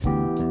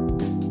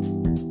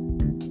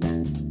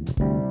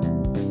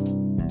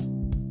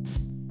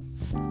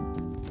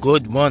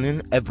Good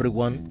morning,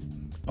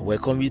 everyone. I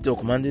welcome you to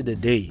Commanding the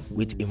Day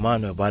with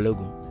Emmanuel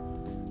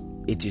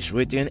Balogun. It is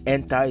written,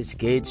 enter his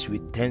gates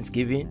with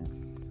thanksgiving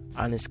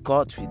and his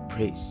courts with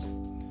praise.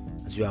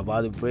 As you are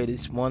about to pray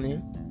this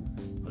morning,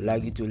 I would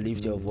like you to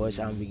lift your voice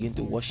and begin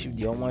to worship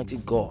the Almighty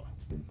God.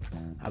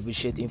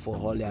 Appreciate him for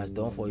all he has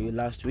done for you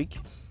last week.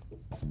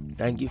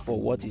 Thank you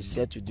for what he's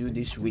set to do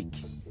this week.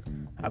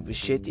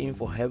 Appreciate him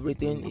for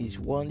everything he's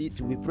wanted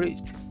to be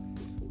praised.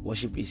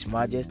 Worship his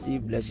majesty,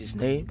 bless his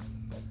name.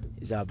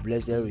 He's our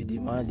blessed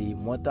Redeemer, the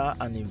immortal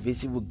and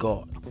invisible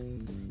God.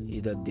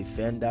 He's the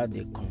defender,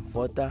 the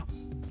comforter,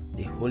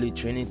 the Holy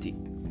Trinity.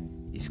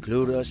 He's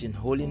glorious in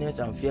holiness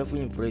and fearful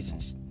in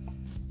praises.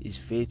 He's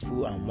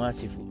faithful and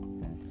merciful.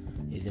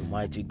 He's the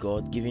mighty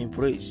God, giving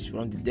praise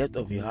from the depth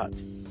of your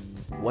heart.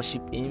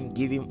 Worship him,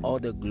 give him all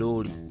the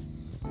glory,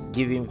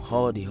 give him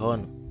all the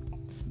honor.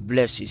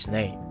 Bless his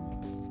name.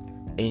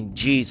 In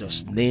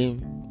Jesus' name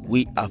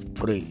we have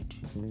prayed.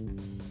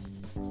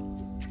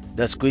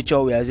 The scripture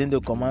we are in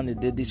the command the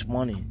day this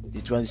morning, the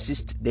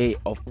 26th day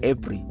of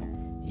April,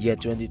 year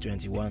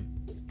 2021,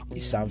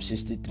 is Psalm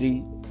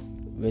 63,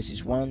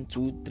 verses 1,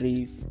 2,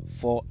 3,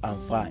 4,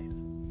 and 5.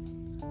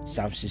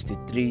 Psalm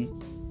 63,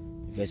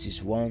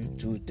 verses 1,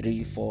 2,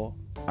 3, 4,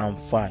 and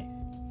 5.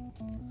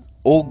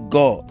 O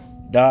God,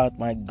 thou art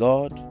my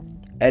God,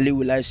 early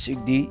will I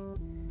seek thee.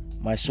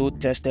 My soul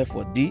thirsteth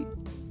for thee,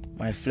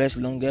 my flesh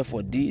longeth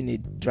for thee in a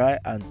dry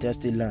and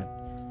thirsty land,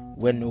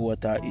 where no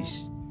water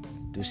is,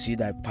 to see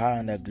thy power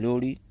and thy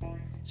glory,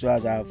 so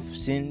as I have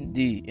seen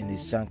thee in the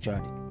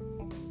sanctuary.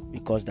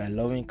 Because thy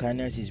loving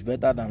kindness is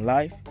better than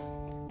life,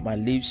 my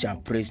lips shall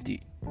praise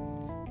thee.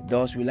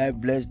 Thus will I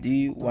bless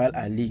thee while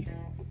I live.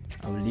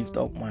 I will lift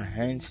up my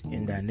hands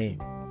in thy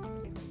name.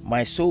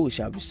 My soul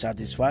shall be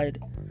satisfied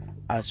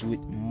as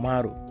with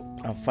marrow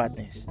and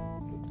fatness,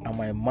 and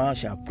my mouth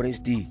shall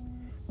praise thee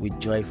with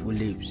joyful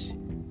lips.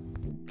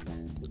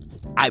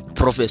 I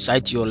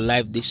prophesy to your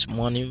life this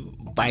morning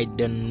by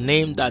the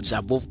name that's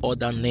above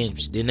other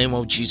names, the name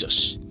of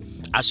Jesus.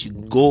 As you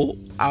go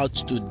out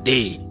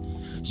today,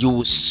 you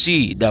will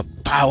see the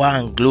power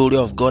and glory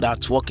of God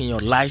at work in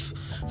your life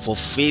for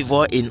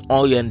favor in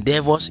all your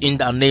endeavors in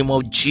the name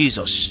of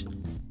Jesus.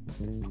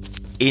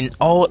 In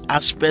all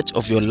aspects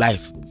of your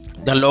life,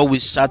 the Lord will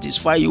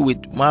satisfy you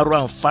with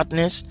marrow and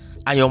fatness,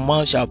 and your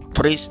mouth shall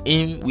praise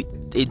him with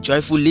a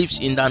joyful lips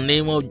in the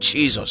name of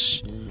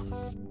Jesus.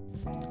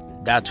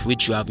 That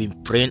which you have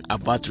been praying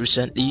about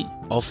recently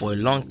or for a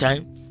long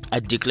time, I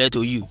declare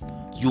to you,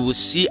 you will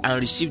see and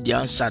receive the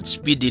answer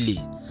speedily.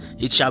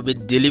 It shall be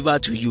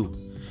delivered to you.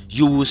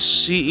 You will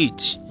see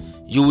it,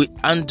 you will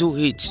handle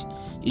it,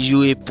 you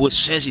will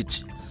possess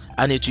it,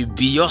 and it will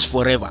be yours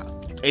forever.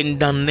 In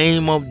the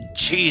name of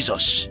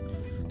Jesus.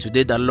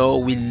 Today the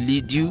Lord will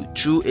lead you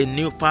through a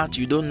new path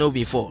you don't know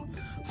before,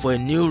 for a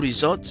new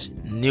result,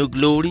 new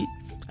glory,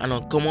 and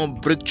uncommon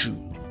breakthrough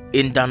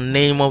in the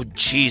name of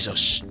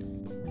Jesus.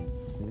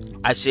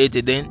 I say it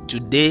again,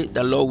 today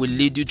the Lord will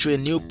lead you through a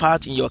new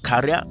path in your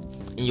career,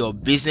 in your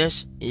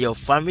business, in your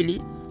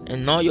family,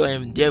 and all your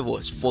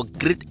endeavors for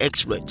great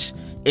exploits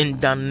in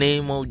the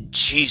name of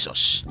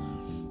Jesus.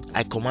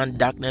 I command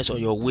darkness on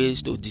your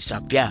ways to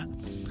disappear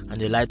and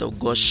the light of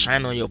God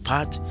shine on your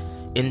path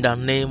in the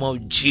name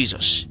of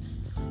Jesus.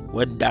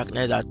 When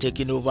darkness are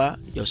taking over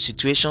your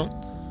situation,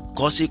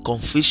 causing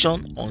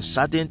confusion,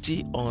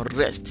 uncertainty,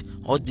 unrest,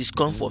 or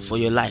discomfort for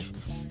your life,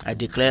 I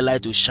declare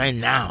light to shine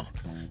now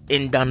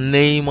in the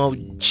name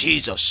of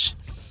Jesus.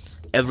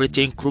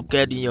 Everything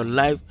crooked in your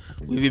life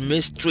will be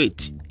made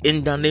straight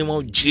in the name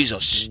of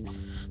Jesus.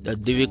 The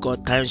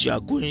difficult times you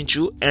are going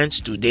through ends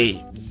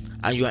today,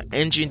 and you are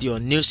entering your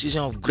new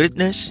season of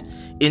greatness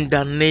in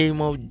the name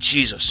of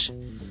Jesus.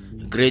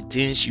 Great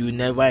things you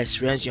never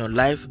experienced in your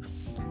life,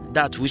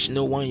 that which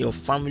no one in your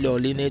family or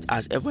lineage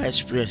has ever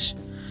experienced,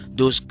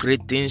 those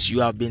great things you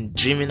have been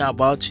dreaming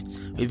about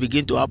will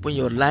begin to happen in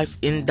your life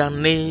in the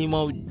name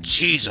of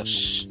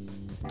Jesus.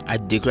 I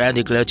declare and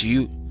declare to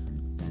you,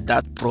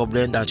 that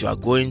problem that you are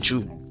going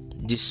through,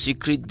 the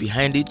secret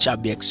behind it shall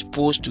be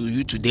exposed to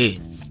you today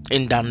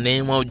in the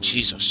name of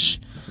Jesus.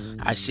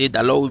 I say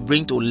the Lord will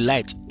bring to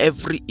light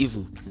every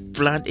evil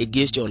planned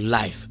against your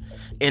life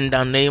in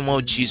the name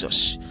of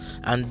Jesus,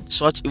 and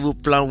such evil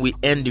plan will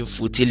end in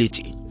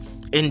futility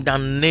in the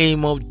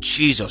name of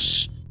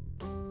Jesus.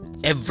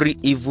 Every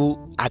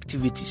evil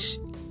activities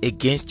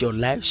against your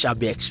life shall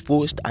be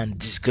exposed and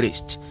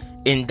disgraced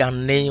in the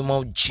name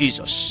of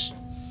Jesus.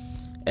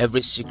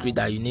 Every secret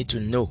that you need to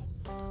know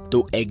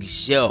to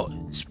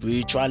excel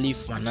spiritually,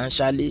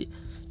 financially,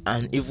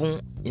 and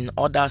even in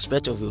other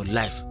aspects of your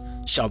life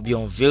shall be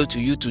unveiled to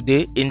you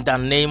today in the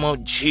name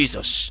of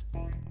Jesus.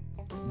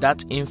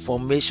 That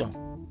information,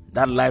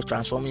 that life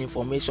transforming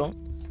information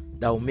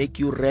that will make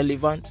you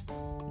relevant,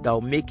 that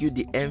will make you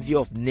the envy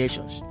of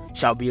nations,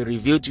 shall be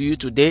revealed to you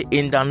today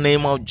in the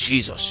name of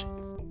Jesus.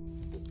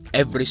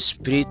 Every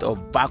spirit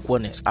of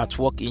backwardness at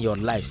work in your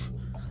life,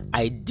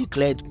 I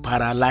declare it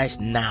paralyzed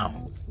now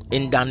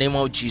in the name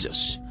of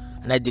Jesus.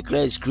 And I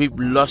declare its grip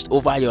lost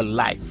over your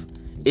life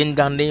in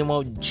the name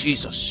of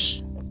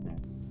Jesus.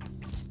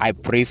 I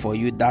pray for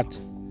you, that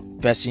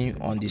person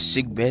on the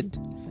sick bed,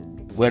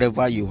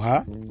 wherever you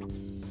are,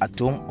 at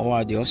home or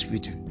at the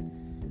hospital,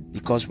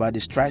 because by the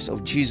stripes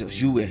of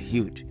Jesus you were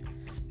healed.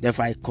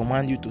 Therefore I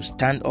command you to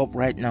stand up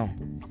right now,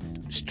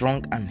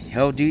 strong and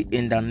healthy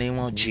in the name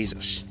of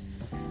Jesus.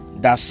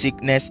 That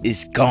sickness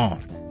is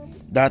gone.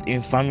 That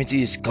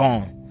infirmity is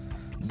gone.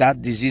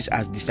 That disease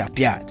has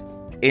disappeared.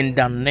 In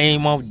the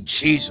name of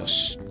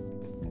Jesus,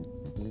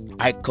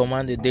 I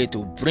command the day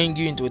to bring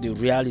you into the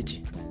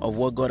reality of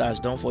what God has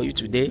done for you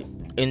today.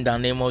 In the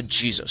name of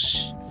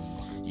Jesus,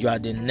 you are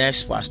the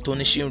next for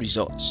astonishing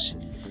results.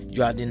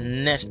 You are the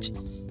next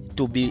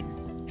to be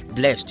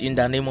blessed in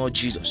the name of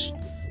Jesus.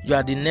 You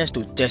are the next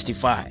to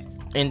testify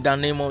in the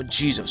name of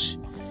Jesus.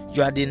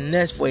 You are the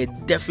next for a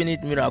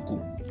definite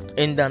miracle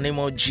in the name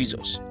of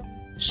Jesus.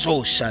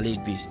 So shall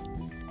it be.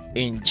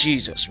 In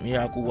Jesus'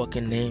 miracle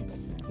working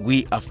name,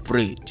 we have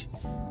prayed.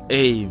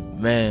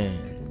 Amen.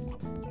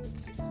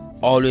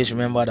 Always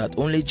remember that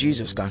only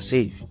Jesus can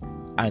save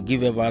and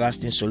give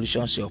everlasting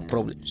solutions to your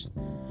problems.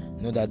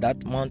 Know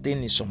that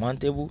mountain is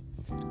surmountable,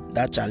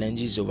 that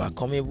challenge is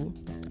overcomable,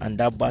 and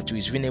that battle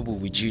is winnable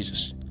with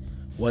Jesus.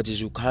 What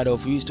is required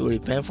of you is to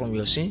repent from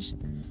your sins,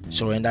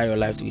 surrender your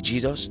life to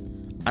Jesus,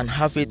 and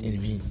have faith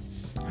in Him,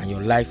 and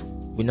your life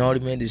will not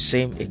remain the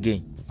same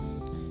again.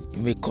 You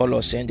may call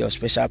or send your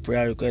special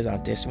prayer request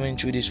and testimony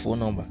through this phone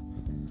number,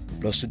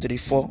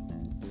 +234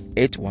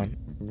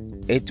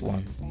 81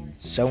 81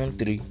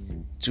 73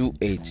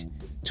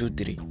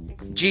 2823.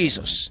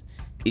 Jesus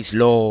is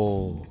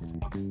Lord.